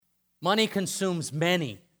Money consumes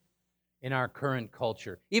many in our current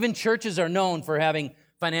culture. Even churches are known for having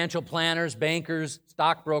financial planners, bankers,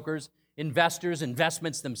 stockbrokers, investors,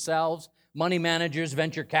 investments themselves, money managers,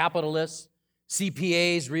 venture capitalists,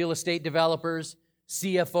 CPAs, real estate developers,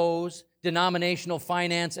 CFOs, denominational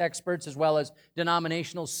finance experts, as well as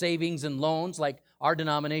denominational savings and loans like our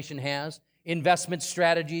denomination has, investment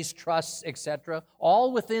strategies, trusts, etc.,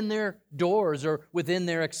 all within their doors or within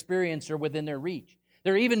their experience or within their reach.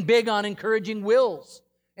 They're even big on encouraging wills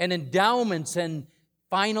and endowments and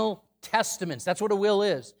final testaments. That's what a will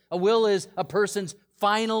is. A will is a person's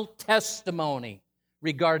final testimony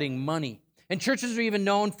regarding money. And churches are even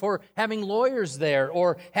known for having lawyers there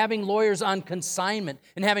or having lawyers on consignment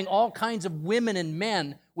and having all kinds of women and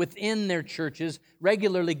men within their churches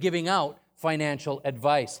regularly giving out financial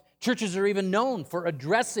advice. Churches are even known for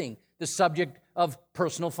addressing the subject of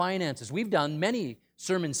personal finances. We've done many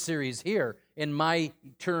sermon series here in my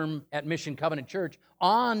term at Mission Covenant Church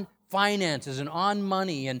on finances and on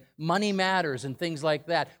money and money matters and things like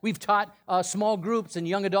that. We've taught small groups and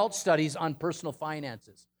young adult studies on personal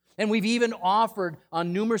finances. And we've even offered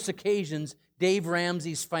on numerous occasions Dave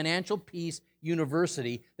Ramsey's Financial Peace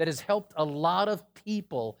University that has helped a lot of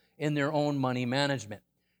people in their own money management.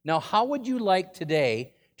 Now, how would you like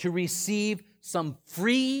today to receive some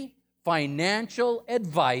free financial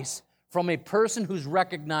advice from a person who's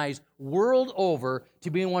recognized world over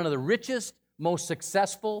to be one of the richest, most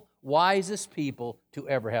successful, wisest people to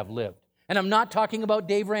ever have lived? And I'm not talking about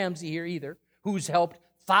Dave Ramsey here either, who's helped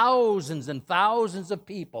thousands and thousands of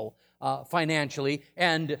people financially,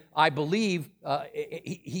 and I believe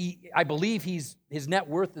his net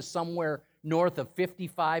worth is somewhere north of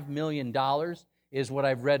 $55 million, is what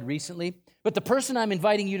I've read recently. But the person I'm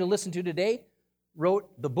inviting you to listen to today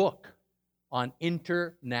wrote the book on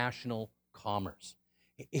international commerce.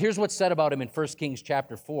 Here's what's said about him in 1 Kings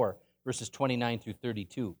chapter 4, verses 29 through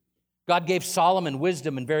 32. God gave Solomon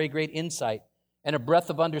wisdom and very great insight, and a breadth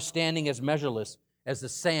of understanding as measureless as the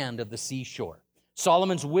sand of the seashore.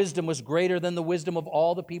 Solomon's wisdom was greater than the wisdom of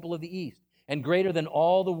all the people of the East, and greater than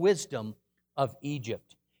all the wisdom of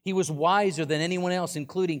Egypt. He was wiser than anyone else,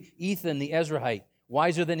 including Ethan the Ezrahite,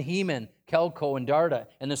 wiser than Heman, Kelko, and Darda,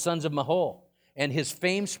 and the sons of Mahol. And his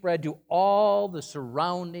fame spread to all the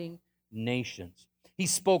surrounding nations. He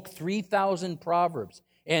spoke 3,000 proverbs,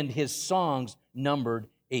 and his songs numbered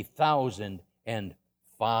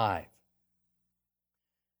 1,005.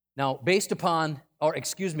 Now, based upon, 1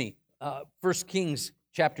 Kings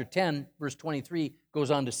chapter 10, verse 23 goes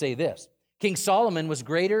on to say this: King Solomon was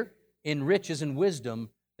greater in riches and wisdom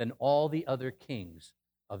than all the other kings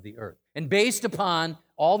of the earth. And based upon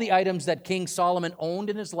all the items that King Solomon owned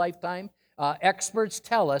in his lifetime, experts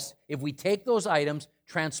tell us if we take those items,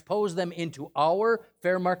 transpose them into our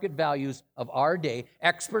fair market values of our day,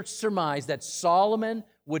 experts surmise that Solomon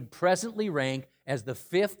would presently rank as the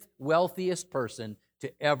 5th wealthiest person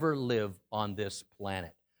to ever live on this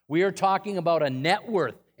planet. We are talking about a net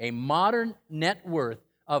worth, a modern net worth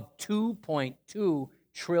of $2.2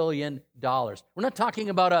 trillion. We're not talking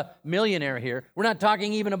about a millionaire here. We're not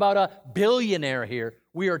talking even about a billionaire here.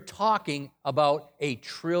 We are talking about a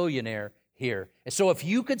trillionaire here. And so if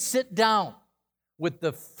you could sit down with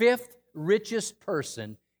the 5th richest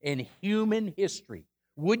person in human history,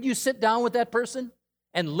 would you sit down with that person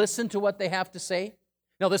and listen to what they have to say?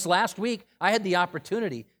 Now, this last week, I had the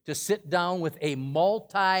opportunity to sit down with a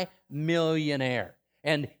multi-millionaire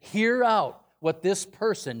and hear out what this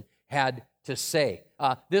person had to say.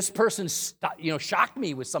 This person, shocked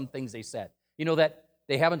me with some things they said. That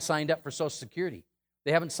they haven't signed up for Social Security.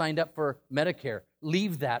 They haven't signed up for Medicare.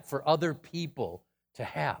 Leave that for other people to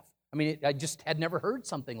have. I just had never heard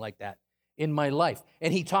something like that in my life.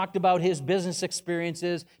 And he talked about his business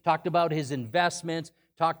experiences, talked about his investments,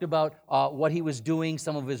 talked about what he was doing,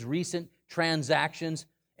 some of his recent transactions.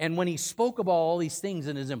 And when he spoke about all these things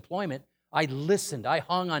in his employment, I listened. I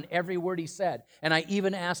hung on every word he said. And I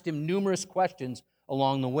even asked him numerous questions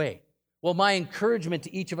along the way. Well, my encouragement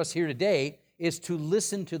to each of us here today is to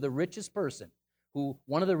listen to the richest person,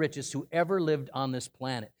 one of the richest who ever lived on this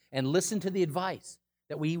planet, and listen to the advice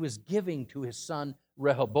that he was giving to his son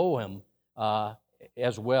Rehoboam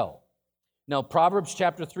as well. Now, Proverbs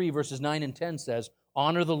chapter 3, verses 9 and 10 says,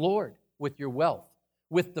 "Honor the Lord with your wealth,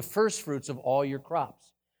 with the first fruits of all your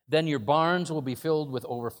crops. Then your barns will be filled with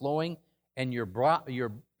overflowing, and your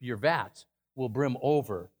vats will brim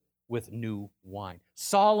over with new wine."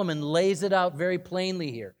 Solomon lays it out very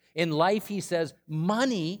plainly here. In life, he says,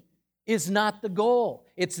 money is not the goal.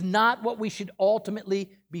 It's not what we should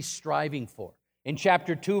ultimately be striving for. In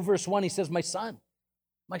chapter 2, verse 1, he says, my son.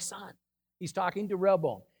 He's talking to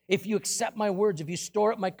Rehoboam. if you accept my words, if you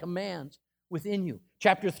store up my commands within you.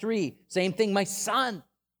 Chapter 3, same thing, my son.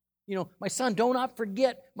 My son, do not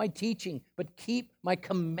forget my teaching, but keep my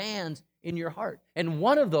commands in your heart. And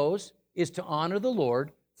one of those is to honor the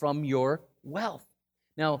Lord from your wealth.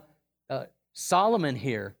 Now, Solomon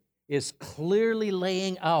here is clearly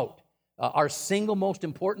laying out our single most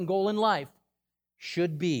important goal in life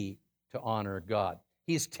should be to honor God.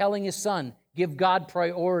 He's telling his son, give God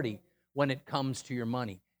priority when it comes to your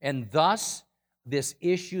money. And thus, this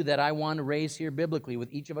issue that I want to raise here biblically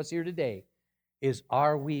with each of us here today is,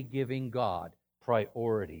 are we giving God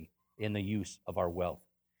priority in the use of our wealth?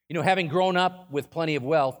 Having grown up with plenty of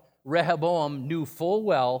wealth, Rehoboam knew full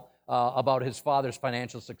well about his father's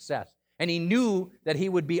financial success. And he knew that he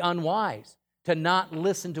would be unwise to not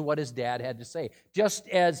listen to what his dad had to say. Just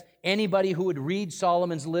as anybody who would read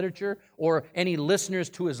Solomon's literature or any listeners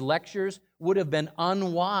to his lectures would have been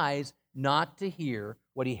unwise not to hear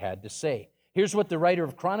what he had to say. Here's what the writer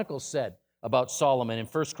of Chronicles said about Solomon in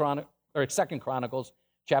 2 Chronicles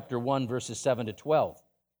chapter 1, verses 7 to 12.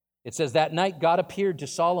 It says, that night God appeared to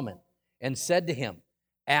Solomon and said to him,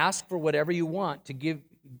 ask for whatever you want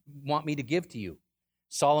me to give to you.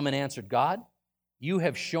 Solomon answered, God, you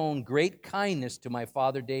have shown great kindness to my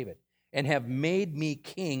father David and have made me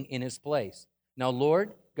king in his place. Now,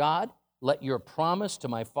 Lord God, let your promise to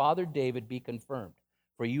my father David be confirmed,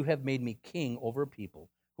 for you have made me king over people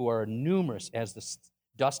who are numerous as the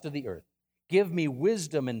dust of the earth. Give me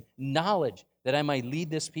wisdom and knowledge that I might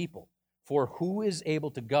lead this people. For who is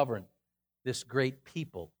able to govern this great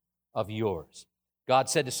people of yours? God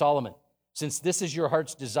said to Solomon, since this is your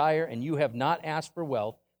heart's desire, and you have not asked for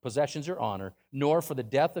wealth, possessions, or honor, nor for the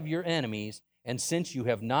death of your enemies, and since you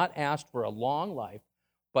have not asked for a long life,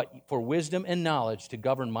 but for wisdom and knowledge to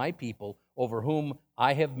govern my people over whom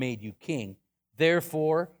I have made you king,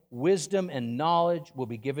 therefore wisdom and knowledge will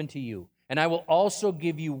be given to you. And I will also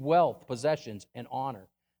give you wealth, possessions, and honor,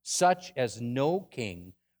 such as no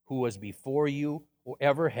king who was before you or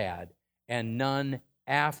ever had, and none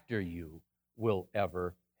after you will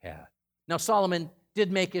ever have. Now, Solomon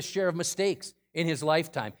did make his share of mistakes in his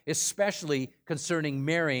lifetime, especially concerning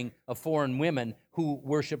marrying of foreign women who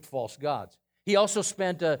worshiped false gods. He also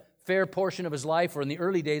spent a fair portion of his life, or in the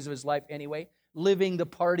early days of his life anyway, living the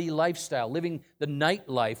party lifestyle, living the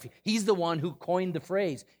nightlife. He's the one who coined the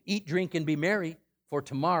phrase, eat, drink, and be merry, for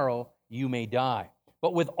tomorrow you may die.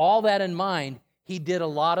 But with all that in mind, he did a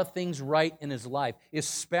lot of things right in his life,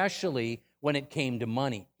 especially when it came to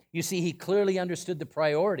money. You see, he clearly understood the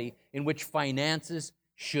priority in which finances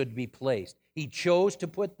should be placed. He chose to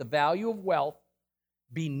put the value of wealth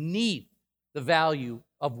beneath the value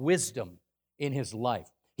of wisdom in his life.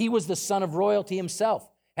 He was the son of royalty himself,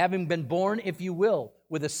 having been born, if you will,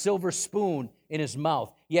 with a silver spoon in his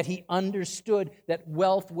mouth. Yet he understood that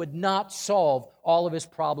wealth would not solve all of his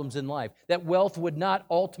problems in life, that wealth would not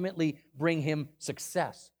ultimately bring him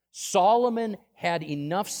success. Solomon had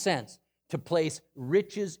enough sense to place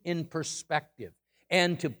riches in perspective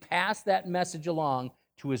and to pass that message along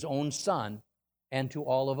to his own son and to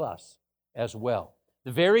all of us as well.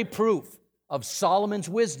 The very proof of Solomon's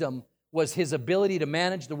wisdom was his ability to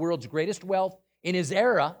manage the world's greatest wealth in his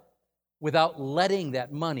era without letting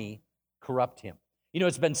that money corrupt him.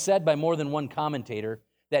 It's been said by more than one commentator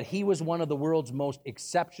that he was one of the world's most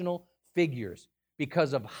exceptional figures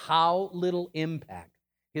because of how little impact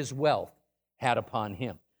his wealth had upon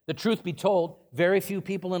him. The truth be told, very few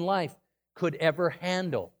people in life could ever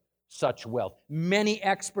handle such wealth. Many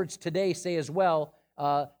experts today say as well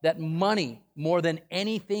that money, more than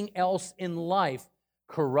anything else in life,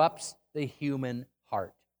 corrupts the human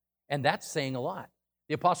heart. And that's saying a lot.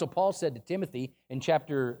 The Apostle Paul said to Timothy in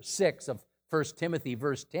chapter 6 of 1 Timothy,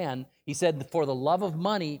 verse 10, he said, for the love of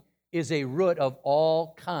money is a root of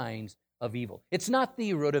all kinds of evil. It's not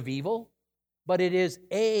the root of evil, but it is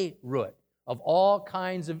a root of all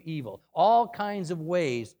kinds of evil, all kinds of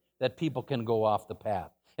ways that people can go off the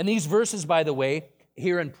path. And these verses, by the way,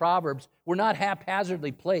 here in Proverbs, were not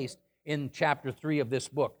haphazardly placed in chapter 3 of this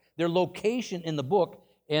book. Their location in the book,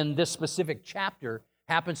 in this specific chapter,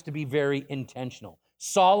 happens to be very intentional.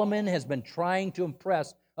 Solomon has been trying to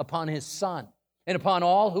impress upon his son and upon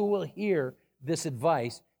all who will hear this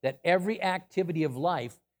advice that every activity of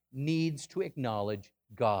life needs to acknowledge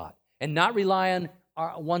God and not rely on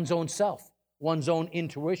one's own self, one's own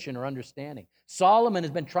intuition or understanding. Solomon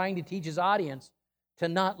has been trying to teach his audience to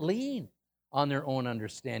not lean on their own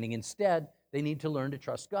understanding. Instead, they need to learn to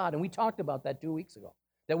trust God. And we talked about that 2 weeks ago,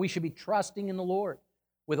 that we should be trusting in the Lord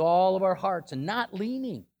with all of our hearts and not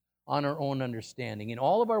leaning on our own understanding. In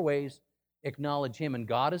all of our ways, acknowledge Him, and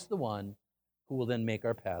God is the one who will then make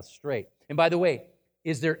our path straight. And by the way,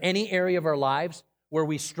 is there any area of our lives where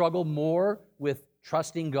we struggle more with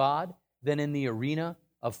trusting God than in the arena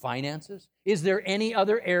of finances? Is there any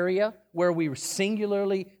other area where we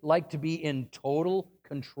singularly like to be in total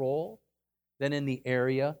control than in the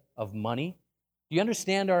area of money? Do you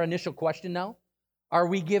understand our initial question now? Are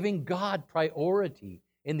we giving God priority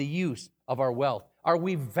in the use of our wealth? Are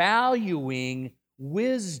we valuing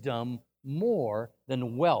wisdom more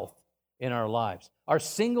than wealth in our lives? Our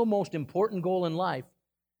single most important goal in life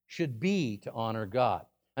should be to honor God.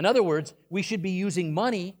 In other words, we should be using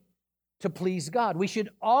money to please God. We should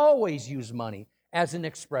always use money as an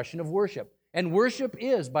expression of worship. And worship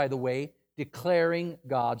is, by the way, declaring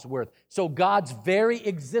God's worth. So God's very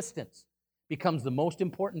existence becomes the most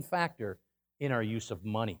important factor in our use of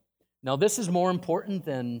money. Now, this is more important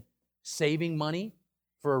than saving money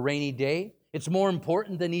for a rainy day. It's more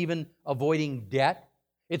important than even avoiding debt.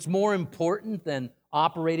 It's more important than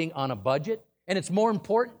operating on a budget. And it's more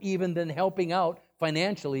important even than helping out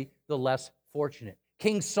financially the less fortunate.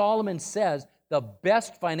 King Solomon says the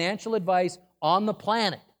best financial advice on the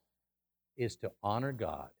planet is to honor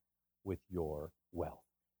God with your wealth.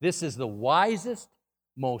 This is the wisest,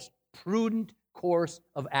 most prudent course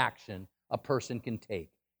of action a person can take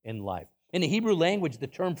in life. In the Hebrew language, the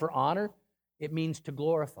term for honor, it means to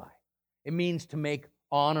glorify. It means to make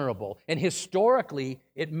honorable. And historically,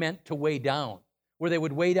 it meant to weigh down, where they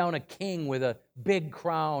would weigh down a king with a big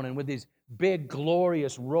crown and with these big,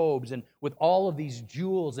 glorious robes and with all of these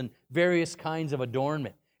jewels and various kinds of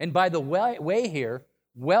adornment. And by the way here,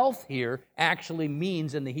 wealth here actually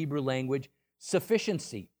means in the Hebrew language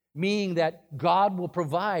sufficiency, meaning that God will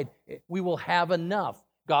provide. We will have enough.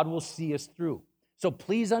 God will see us through. So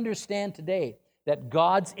please understand today that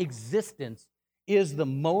God's existence is the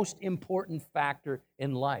most important factor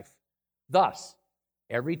in life. Thus,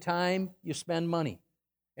 every time you spend money,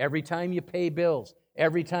 every time you pay bills,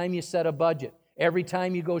 every time you set a budget, every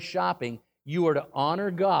time you go shopping, you are to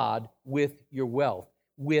honor God with your wealth,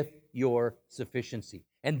 with your sufficiency.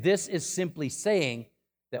 And this is simply saying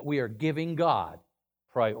that we are giving God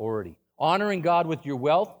priority. Honoring God with your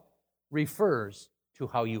wealth refers to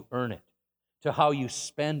how you earn it, to how you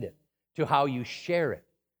spend it, to how you share it,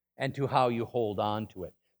 and to how you hold on to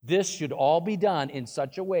it. This should all be done in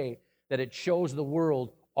such a way that it shows the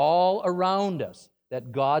world all around us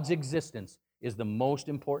that God's existence is the most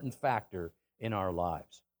important factor in our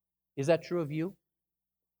lives. Is that true of you?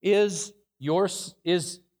 Is your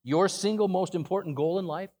single most important goal in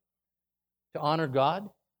life to honor God?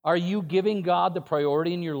 Are you giving God the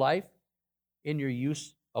priority in your life, in your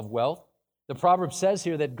use of wealth? The proverb says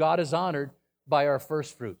here that God is honored by our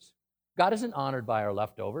first fruits. God isn't honored by our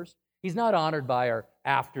leftovers. He's not honored by our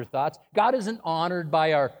afterthoughts. God isn't honored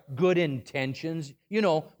by our good intentions.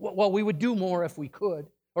 Well, we would do more if we could.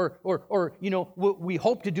 Or we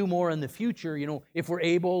hope to do more in the future, if we're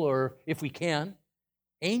able or if we can.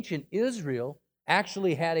 Ancient Israel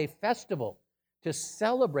actually had a festival to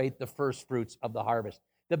celebrate the first fruits of the harvest,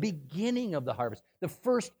 the beginning of the harvest, the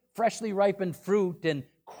first freshly ripened fruit and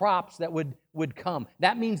crops that would come.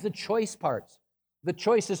 That means the choice parts, the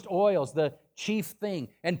choicest oils, the chief thing.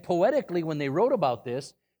 And poetically, when they wrote about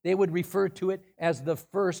this, they would refer to it as the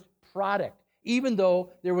first product, even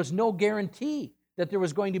though there was no guarantee that there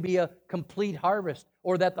was going to be a complete harvest,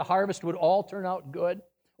 or that the harvest would all turn out good,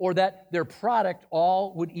 or that their product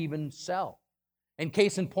all would even sell. And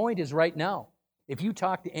case in point is right now, if you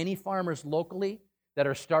talk to any farmers locally that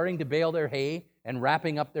are starting to bale their hay and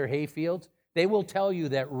wrapping up their hay fields, they will tell you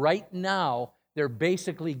that right now they're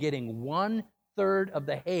basically getting 1/3 of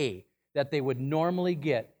the hay that they would normally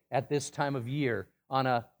get at this time of year on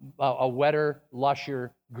a wetter,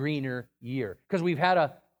 lusher, greener year. Because we've had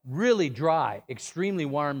a really dry, extremely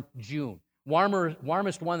warm June.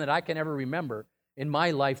 Warmest one that I can ever remember in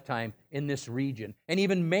my lifetime in this region. And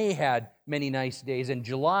even May had many nice days, and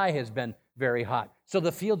July has been very hot. So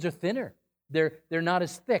the fields are thinner. They're not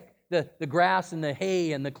as thick. The grass and the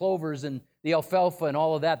hay and the clovers and the alfalfa and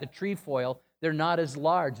all of that, the trefoil, they're not as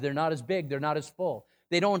large. They're not as big. They're not as full.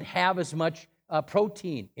 They don't have as much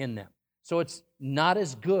protein in them. So it's not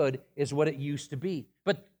as good as what it used to be.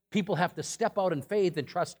 But people have to step out in faith and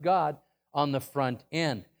trust God on the front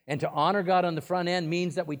end. And to honor God on the front end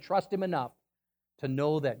means that we trust Him enough to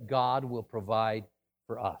know that God will provide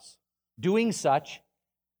for us. Doing such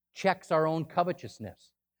checks our own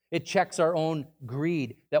covetousness. It checks our own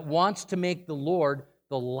greed that wants to make the Lord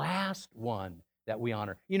the last one that we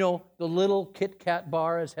honor. The little Kit Kat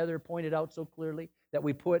bar, as Heather pointed out so clearly, that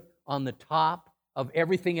we put on the top of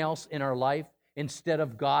everything else in our life instead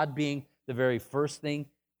of God being the very first thing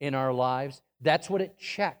in our lives. That's what it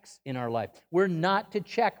checks in our life. We're not to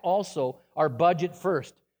check also our budget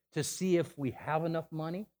first to see if we have enough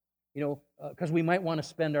money, because we might want to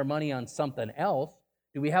spend our money on something else.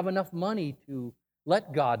 Do we have enough money to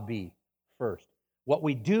let God be first? What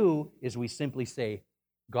we do is we simply say,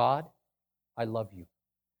 God, I love you,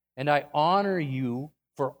 and I honor you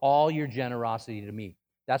for all your generosity to me.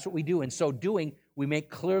 That's what we do. In so doing, we make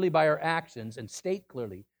clearly by our actions and state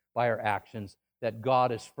clearly by our actions that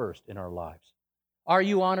God is first in our lives. Are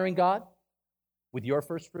you honoring God with your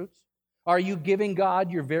first fruits? Are you giving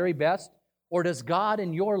God your very best? Or does God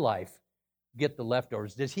in your life get the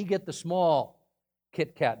leftovers? Does He get the small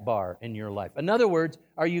Kit Kat bar in your life? In other words,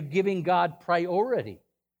 are you giving God priority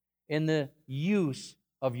in the use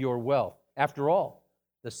of your wealth? After all,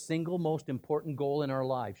 the single most important goal in our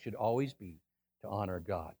lives should always be to honor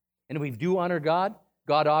God. And if we do honor God,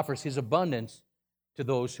 God offers His abundance to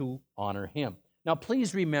those who honor Him. Now,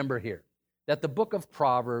 please remember here that the book of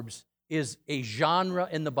Proverbs is a genre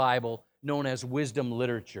in the Bible known as wisdom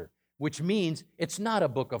literature, which means it's not a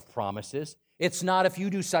book of promises. It's not if you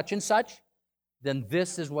do such and such, then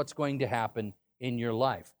this is what's going to happen in your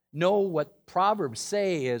life. No, what Proverbs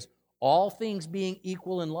say is, all things being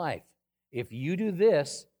equal in life, if you do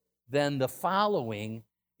this, then the following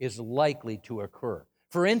is likely to occur.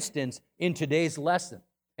 For instance, in today's lesson,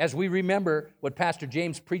 as we remember what Pastor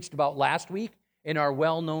James preached about last week in our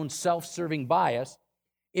well-known self-serving bias,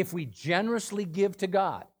 if we generously give to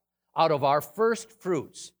God out of our first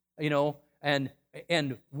fruits, and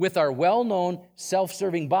with our well-known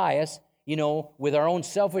self-serving bias, with our own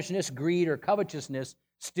selfishness, greed, or covetousness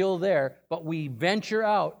still there, but we venture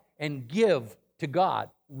out and give to God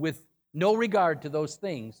with no regard to those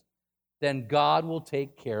things, then God will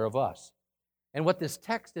take care of us. And what this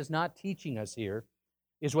text is not teaching us here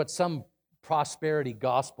is what some prosperity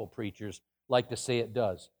gospel preachers like to say it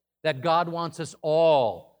does, that God wants us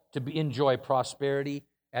all to enjoy prosperity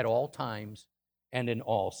at all times and in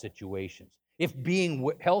all situations. If being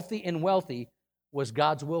healthy and wealthy was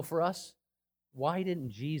God's will for us, why didn't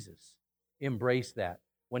Jesus embrace that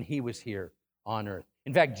when He was here on earth?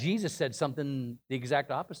 In fact, Jesus said something the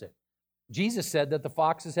exact opposite. Jesus said that the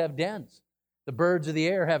foxes have dens, the birds of the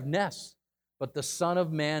air have nests, but the Son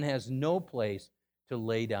of Man has no place to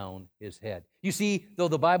lay down His head. You see, though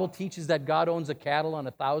the Bible teaches that God owns the cattle on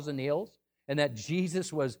 1,000 hills and that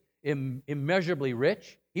Jesus was immeasurably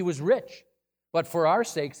rich, He was rich. But for our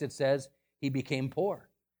sakes, it says, He became poor.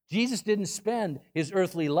 Jesus didn't spend His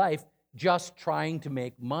earthly life just trying to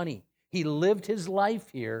make money. He lived His life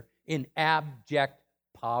here in abject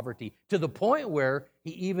poverty, to the point where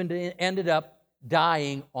He even ended up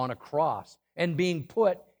dying on a cross and being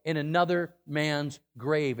put in another man's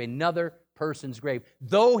grave, another person's grave.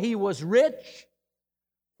 Though He was rich,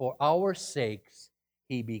 for our sakes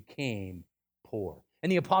He became poor.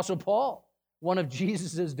 And the Apostle Paul, one of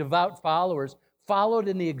Jesus' devout followers, followed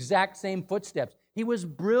in the exact same footsteps. He was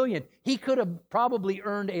brilliant. He could have probably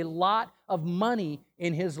earned a lot of money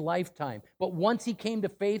in his lifetime. But once he came to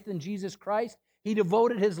faith in Jesus Christ, he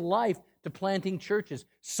devoted his life to planting churches.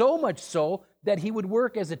 So much so that he would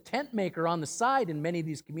work as a tent maker on the side in many of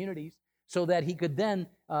these communities so that he could then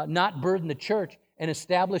not burden the church and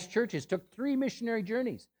establish churches. Took 3 missionary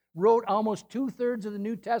journeys, wrote almost 2/3 of the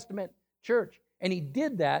New Testament church. And he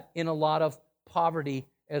did that in a lot of poverty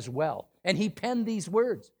as well. And he penned these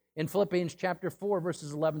words in Philippians chapter 4,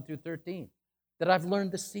 verses 11 through 13, that I've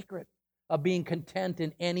learned the secret of being content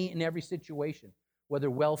in any and every situation, whether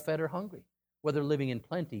well-fed or hungry, whether living in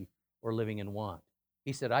plenty or living in want.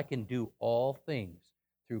 He said, I can do all things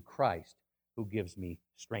through Christ who gives me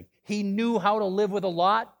strength. He knew how to live with a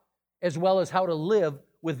lot as well as how to live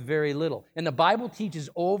with very little. And the Bible teaches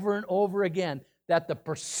over and over again that the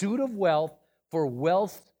pursuit of wealth for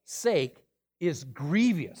wealth's sake is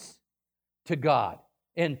grievous to God.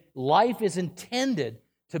 And life is intended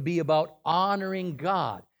to be about honoring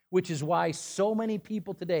God, which is why so many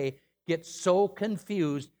people today get so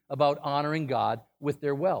confused about honoring God with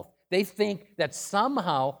their wealth. They think that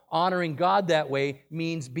somehow honoring God that way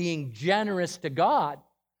means being generous to God,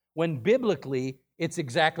 when biblically it's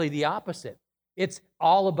exactly the opposite. It's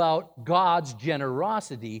all about God's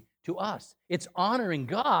generosity to us. It's honoring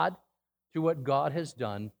God through what God has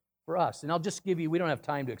done for us. And I'll just give you, we don't have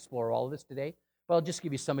time to explore all of this today, but I'll just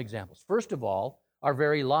give you some examples. First of all, our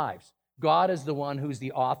very lives. God is the one who's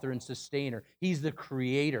the author and sustainer. He's the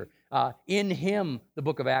creator. In Him, the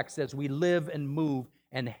book of Acts says, we live and move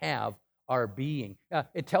and have our being.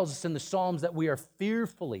 It tells us in the Psalms that we are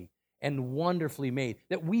fearfully and wonderfully made,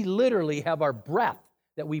 that we literally have our breath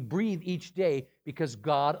that we breathe each day because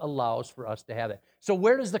God allows for us to have it. So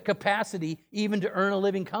where does the capacity even to earn a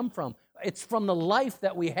living come from? it's from the life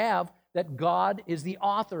that we have that God is the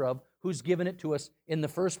author of, who's given it to us in the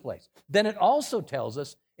first place. Then it also tells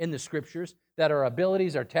us in the Scriptures that our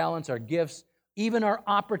abilities, our talents, our gifts, even our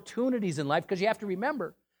opportunities in life, because you have to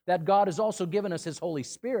remember that God has also given us His Holy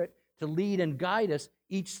Spirit to lead and guide us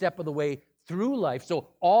each step of the way through life. So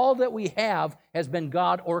all that we have has been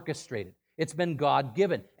God orchestrated. It's been God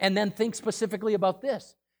given. And then think specifically about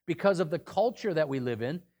this. Because of the culture that we live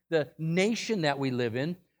in, the nation that we live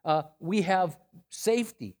in, we have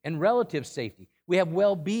safety and relative safety. We have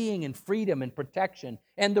well-being and freedom and protection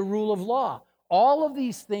and the rule of law. All of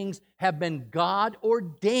these things have been God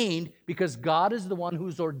ordained because God is the one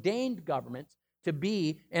who's ordained governments to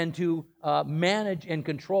be and to manage and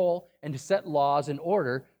control and to set laws in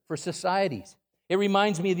order for societies. It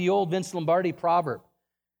reminds me of the old Vince Lombardi proverb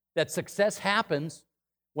that success happens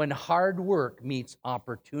when hard work meets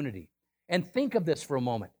opportunity. And think of this for a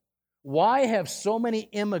moment. Why have so many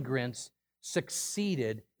immigrants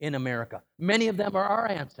succeeded in America? Many of them are our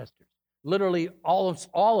ancestors. Literally all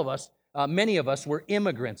of us, many of us were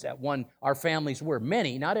immigrants at one, our families were.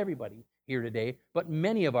 Many, not everybody here today, but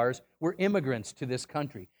many of ours were immigrants to this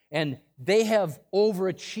country. And they have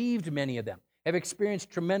overachieved, many of them, have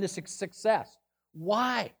experienced tremendous success.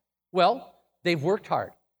 Why? Well, they've worked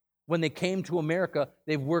hard. When they came to America,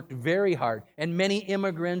 they've worked very hard. And many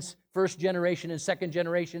immigrants, first generation and second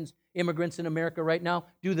generations immigrants in America right now,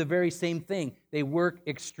 do the very same thing. They work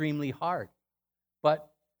extremely hard. But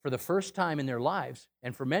for the first time in their lives,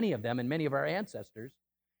 and for many of them and many of our ancestors,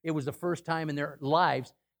 it was the first time in their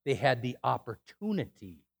lives they had the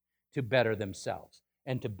opportunity to better themselves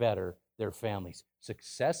and to better their families.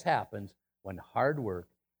 Success happens when hard work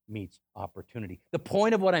meets opportunity. The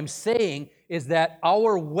point of what I'm saying is that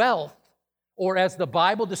our wealth, or as the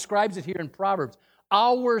Bible describes it here in Proverbs,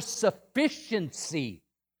 our sufficiency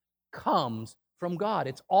comes from God.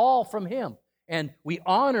 It's all from Him. And we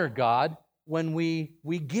honor God when we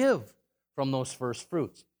give from those first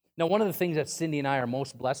fruits. Now, one of the things that Cindy and I are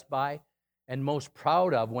most blessed by and most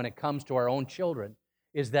proud of when it comes to our own children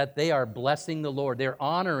is that they are blessing the Lord. They're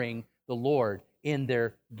honoring the Lord in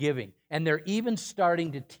their giving. And they're even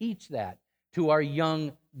starting to teach that to our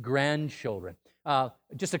young grandchildren.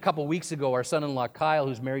 Just a couple weeks ago, our son-in-law Kyle,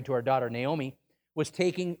 who's married to our daughter Naomi, was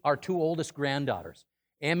taking our two oldest granddaughters,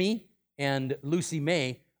 Emmy and Lucy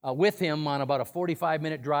May, with him on about a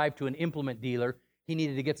 45-minute drive to an implement dealer. He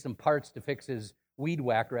needed to get some parts to fix his weed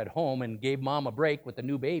whacker at home and gave Mom a break with the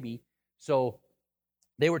new baby. So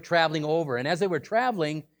they were traveling over. And as they were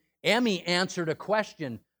traveling, Emmy answered a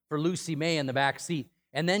question for Lucy May in the back seat.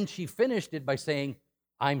 And then she finished it by saying,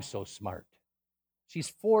 "I'm so smart." She's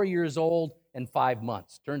 4 years old and 5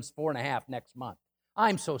 months, turns 4.5 next month.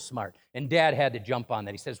 "I'm so smart." And Dad had to jump on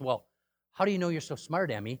that. He says, "Well, how do you know you're so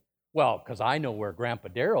smart, Emmy?" "Well, because I know where Grandpa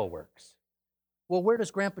Darrell works." "Well, where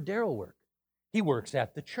does Grandpa Darrell work?" "He works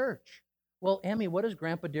at the church." "Well, Emmy, what does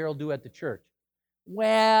Grandpa Darrell do at the church?"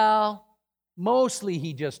 "Well, mostly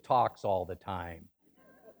he just talks all the time."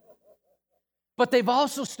 But they've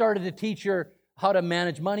also started to teach her how to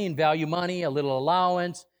manage money and value money, a little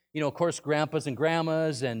allowance. You know, of course, grandpas and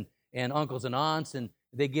grandmas and uncles and aunts, and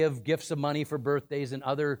they give gifts of money for birthdays and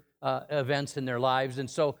other events in their lives. And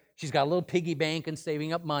so she's got a little piggy bank and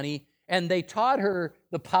saving up money. And they taught her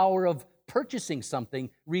the power of purchasing something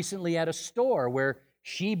recently at a store where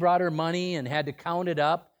she brought her money and had to count it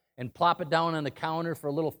up and plop it down on the counter for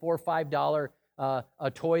a little $4 or $5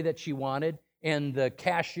 a toy that she wanted. And the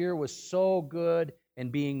cashier was so good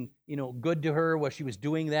and being, good to her while she was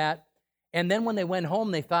doing that. And then when they went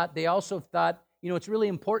home, they also thought, it's really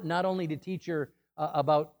important not only to teach her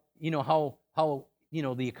about, how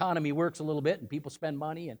the economy works a little bit and people spend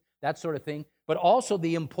money and that sort of thing, but also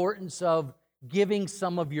the importance of giving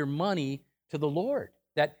some of your money to the Lord,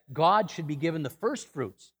 that God should be given the first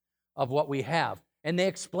fruits of what we have. And they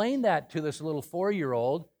explained that to this little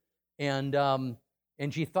 4-year-old, and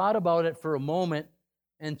she thought about it for a moment,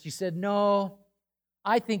 and she said, "No,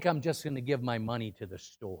 I think I'm just going to give my money to the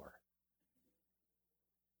store."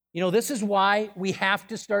 This is why we have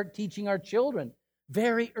to start teaching our children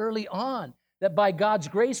very early on that by God's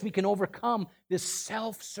grace we can overcome this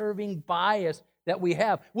self-serving bias that we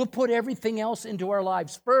have. We'll put everything else into our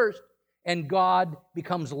lives first, and God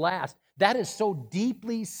becomes last. That is so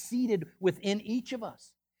deeply seated within each of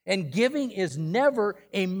us. And giving is never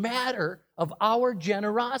a matter of our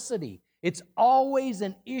generosity. It's always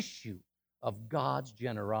an issue of God's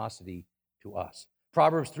generosity to us.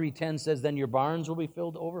 Proverbs 3:10 says, "Then your barns will be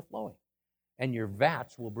filled to overflowing, and your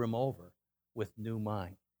vats will brim over with new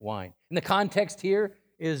wine." In the context here,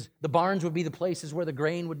 is the barns would be the places where the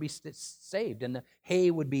grain would be saved, and the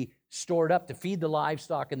hay would be stored up to feed the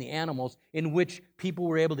livestock and the animals, in which people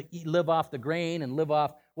were able to live off the grain and live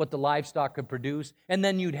off what the livestock could produce. And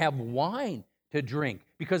then you'd have wine to drink,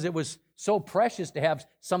 because it was so precious to have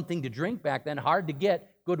something to drink back then, hard to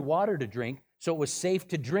get good water to drink, so it was safe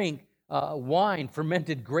to drink wine,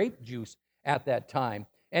 fermented grape juice at that time.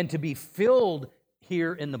 And to be filled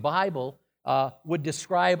here in the Bible would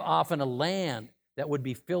describe often a land that would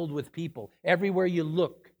be filled with people. Everywhere you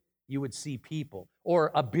look, you would see people.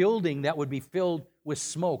 Or a building that would be filled with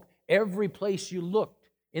smoke. Every place you looked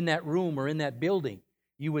in that room or in that building,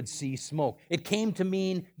 you would see smoke. It came to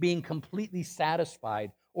mean being completely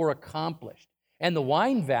satisfied or accomplished. And the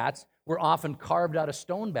wine vats were often carved out of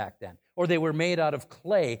stone back then, or they were made out of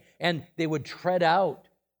clay, and they would tread out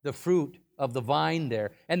the fruit of the vine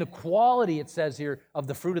there. And the quality, it says here, of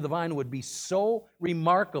the fruit of the vine would be so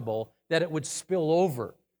remarkable that it would spill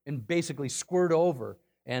over and basically squirt over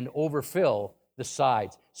and overfill the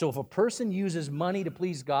sides. So if a person uses money to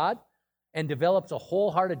please God and develops a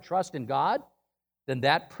wholehearted trust in God, then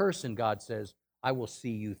that person, God says, I will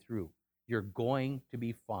see you through. You're going to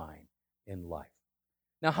be fine in life.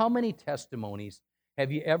 Now, how many testimonies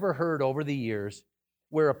have you ever heard over the years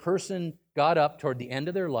where a person got up toward the end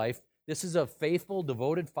of their life, this is a faithful,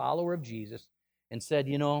 devoted follower of Jesus, and said,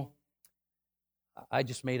 you know, I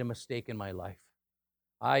just made a mistake in my life.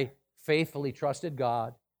 I faithfully trusted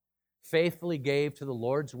God, faithfully gave to the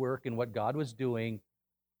Lord's work and what God was doing,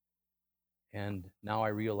 and now I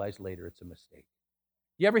realize later it's a mistake.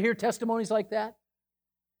 You ever hear testimonies like that?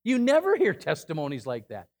 You never hear testimonies like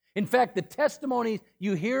that. In fact, the testimonies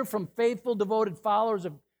you hear from faithful, devoted followers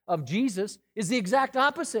of Jesus is the exact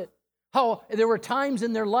opposite. How there were times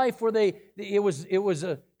in their life where it was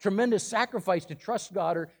a tremendous sacrifice to trust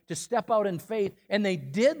God or to step out in faith, and they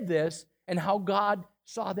did this, and how God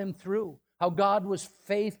saw them through, how God was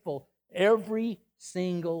faithful every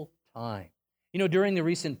single time. You know, during the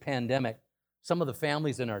recent pandemic, some of the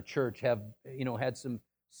families in our church have,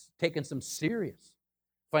 taken some serious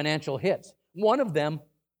financial hits. One of them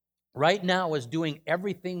right now is doing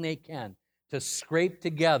everything they can to scrape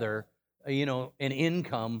together, an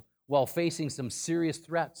income while facing some serious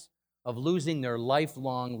threats of losing their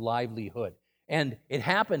lifelong livelihood. And it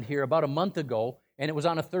happened here about a month ago, and it was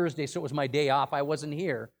on a Thursday, so it was my day off. I wasn't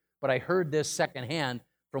here, but I heard this secondhand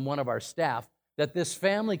from one of our staff, that this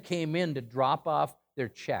family came in to drop off their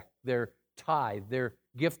check, their tithe, their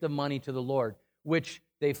gift of money to the Lord, which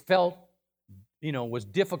they felt, was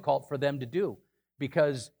difficult for them to do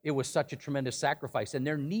because it was such a tremendous sacrifice. And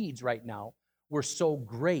their needs right now were so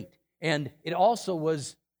great. And it also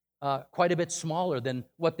was quite a bit smaller than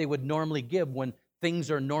what they would normally give when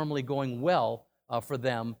things are normally going well for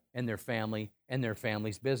them and their family and their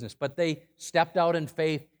family's business. But they stepped out in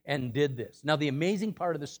faith and did this. Now, the amazing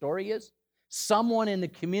part of the story is someone in the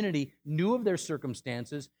community knew of their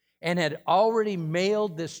circumstances and had already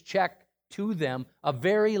mailed this check to them, a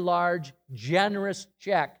very large, generous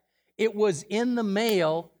check. It was in the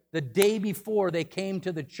mail the day before they came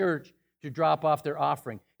to the church to drop off their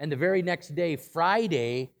offering. And the very next day,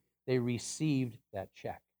 Friday, they received that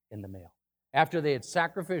check in the mail after they had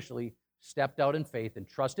sacrificially stepped out in faith and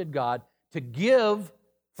trusted God to give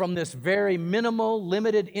from this very minimal,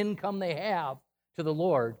 limited income they have to the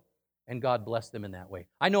Lord, and God blessed them in that way.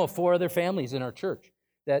 I know of 4 other families in our church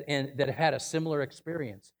that had a similar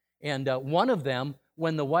experience. And one of them,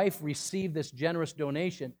 when the wife received this generous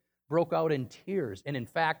donation, broke out in tears. And in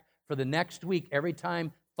fact, for the next week, every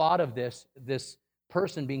time thought of this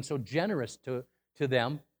person being so generous to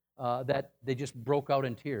them, that they just broke out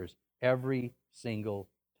in tears every single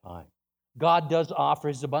time. God does offer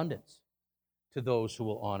His abundance to those who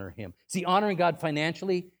will honor Him. See, honoring God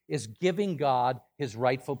financially is giving God His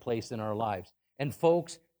rightful place in our lives. And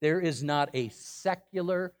folks, there is not a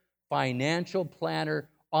secular financial planner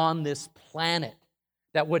on this planet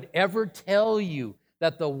that would ever tell you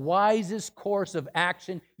that the wisest course of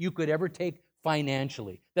action you could ever take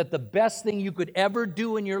financially, that the best thing you could ever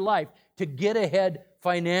do in your life to get ahead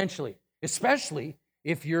financially, especially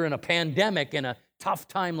if you're in a pandemic and a tough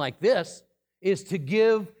time like this, is to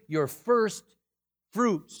give your first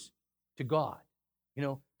fruits to God.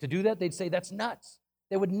 To do that, they'd say, that's nuts.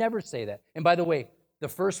 They would never say that. And by the way, the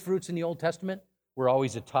first fruits in the Old Testament were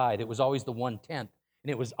always a tithe. It was always the 1/10, and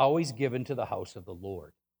it was always given to the house of the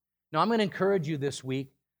Lord. Now, I'm going to encourage you this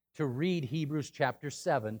week to read Hebrews chapter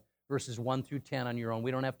 7, verses 1 through 10 on your own. We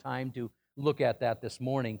don't have time to look at that this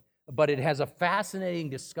morning, but it has a fascinating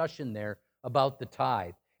discussion there about the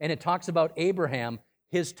tithe. And it talks about Abraham,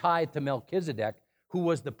 his tithe to Melchizedek, who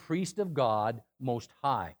was the priest of God Most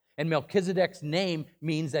High. And Melchizedek's name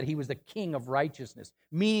means that he was the king of righteousness,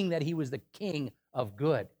 meaning that he was the king of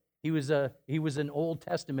good. He was an Old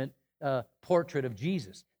Testament portrait of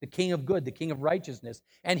Jesus, the king of good, the king of righteousness.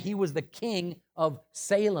 And he was the king of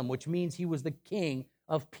Salem, which means he was the king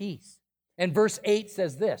of peace. And verse 8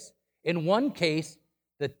 says this, in one case,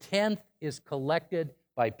 the tenth is collected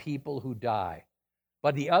by people who die,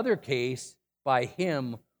 but the other case by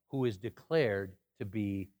him who is declared to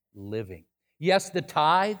be living. Yes, the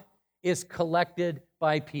tithe is collected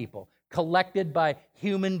by people, collected by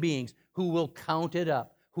human beings who will count it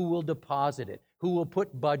up, who will deposit it, who will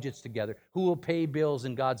put budgets together, who will pay bills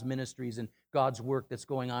in God's ministries and God's work that's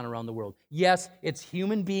going on around the world. Yes, it's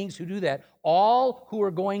human beings who do that, all who are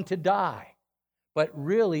going to die. But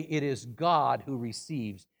really, it is God who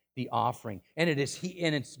receives the offering. And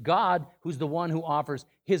it's God who's the one who offers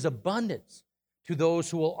his abundance to those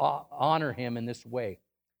who will honor him in this way.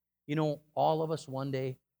 You know, all of us one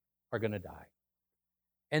day are going to die.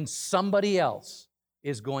 And somebody else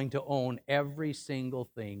is going to own every single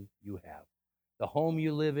thing you have. The home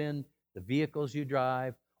you live in, the vehicles you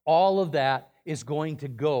drive, all of that is going to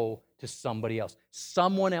go to somebody else.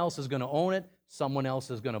 Someone else is going to own it. Someone else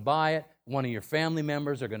is going to buy it. One of your family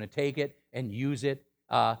members are going to take it and use it.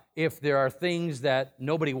 If there are things that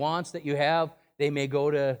nobody wants that you have, they may go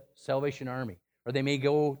to Salvation Army, or they may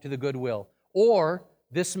go to the Goodwill. Or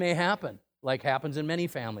this may happen, like happens in many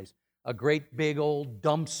families. A great big old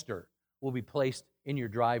dumpster will be placed in your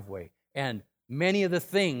driveway. And many of the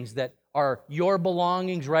things that are your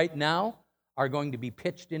belongings right now are going to be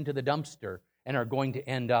pitched into the dumpster and are going to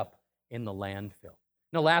end up in the landfill.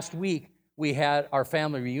 Now, last week, we had our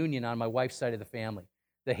family reunion on my wife's side of the family,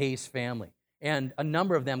 the Hayes family. And a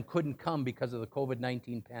number of them couldn't come because of the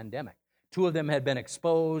COVID-19 pandemic. 2 of them had been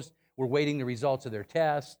exposed, were waiting the results of their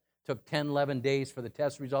tests. Took 10, 11 days for the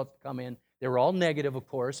test results to come in. They were all negative, of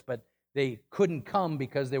course, but they couldn't come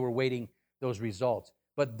because they were waiting those results.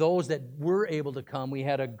 But those that were able to come, we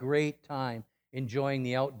had a great time enjoying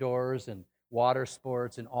the outdoors and water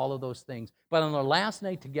sports and all of those things. But on our last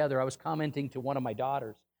night together, I was commenting to one of my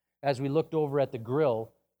daughters as we looked over at the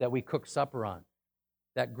grill that we cooked supper on.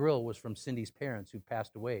 That grill was from Cindy's parents who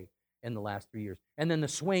passed away in the last 3 years. And then the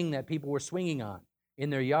swing that people were swinging on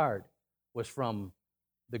in their yard was from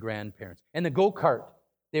the grandparents. And the go-kart,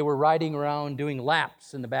 they were riding around doing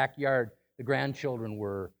laps in the backyard. The grandchildren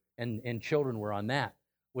were, and children were on that,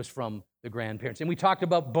 was from the grandparents. And we talked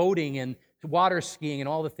about boating and water skiing and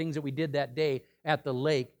all the things that we did that day at the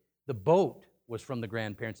lake. The boat was from the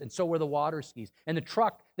grandparents, and so were the water skis. And the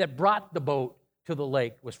truck that brought the boat to the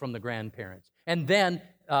lake was from the grandparents. And then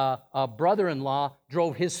a brother-in-law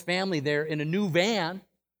drove his family there in a new van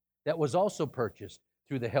that was also purchased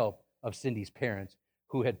through the help of Cindy's parents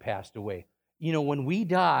who had passed away. You know, when we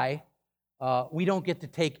die, we don't get to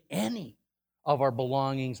take any of our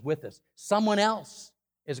belongings with us. Someone else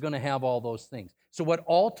is going to have all those things. So what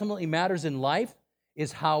ultimately matters in life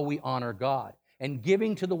is how we honor God. And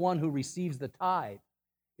giving to the one who receives the tithe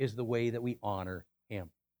is the way that we honor him.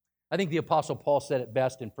 I think the Apostle Paul said it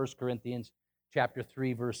best in 1 Corinthians chapter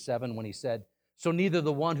 3, verse 7, when he said, "So neither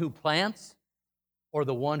the one who plants or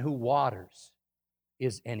the one who waters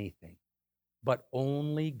is anything, but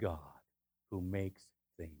only God who makes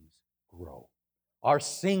things grow." Our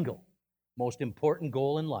single most important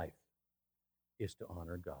goal in life is to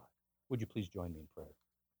honor God. Would you please join me in prayer?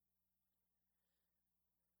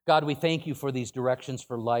 God, we thank you for these directions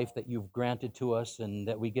for life that you've granted to us and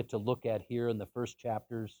that we get to look at here in the first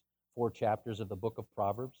 4 chapters of the book of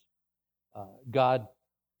Proverbs. God,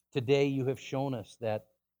 today you have shown us that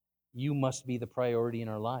you must be the priority in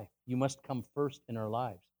our life. You must come first in our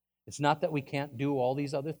lives. It's not that we can't do all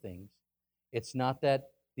these other things. It's not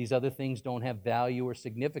that these other things don't have value or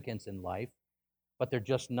significance in life, but they're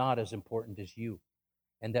just not as important as you,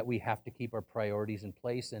 and that we have to keep our priorities in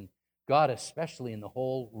place. And God, especially in the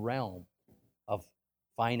whole realm of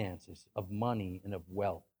finances, of money, and of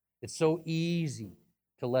wealth. It's so easy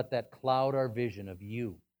to let that cloud our vision of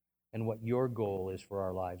you and what your goal is for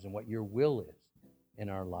our lives and what your will is in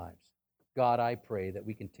our lives. God, I pray that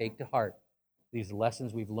we can take to heart these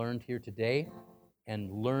lessons we've learned here today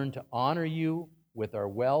and learn to honor you with our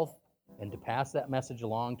wealth and to pass that message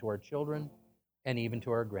along to our children and even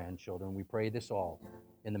to our grandchildren. We pray this all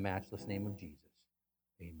in the matchless name of Jesus.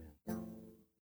 Amen.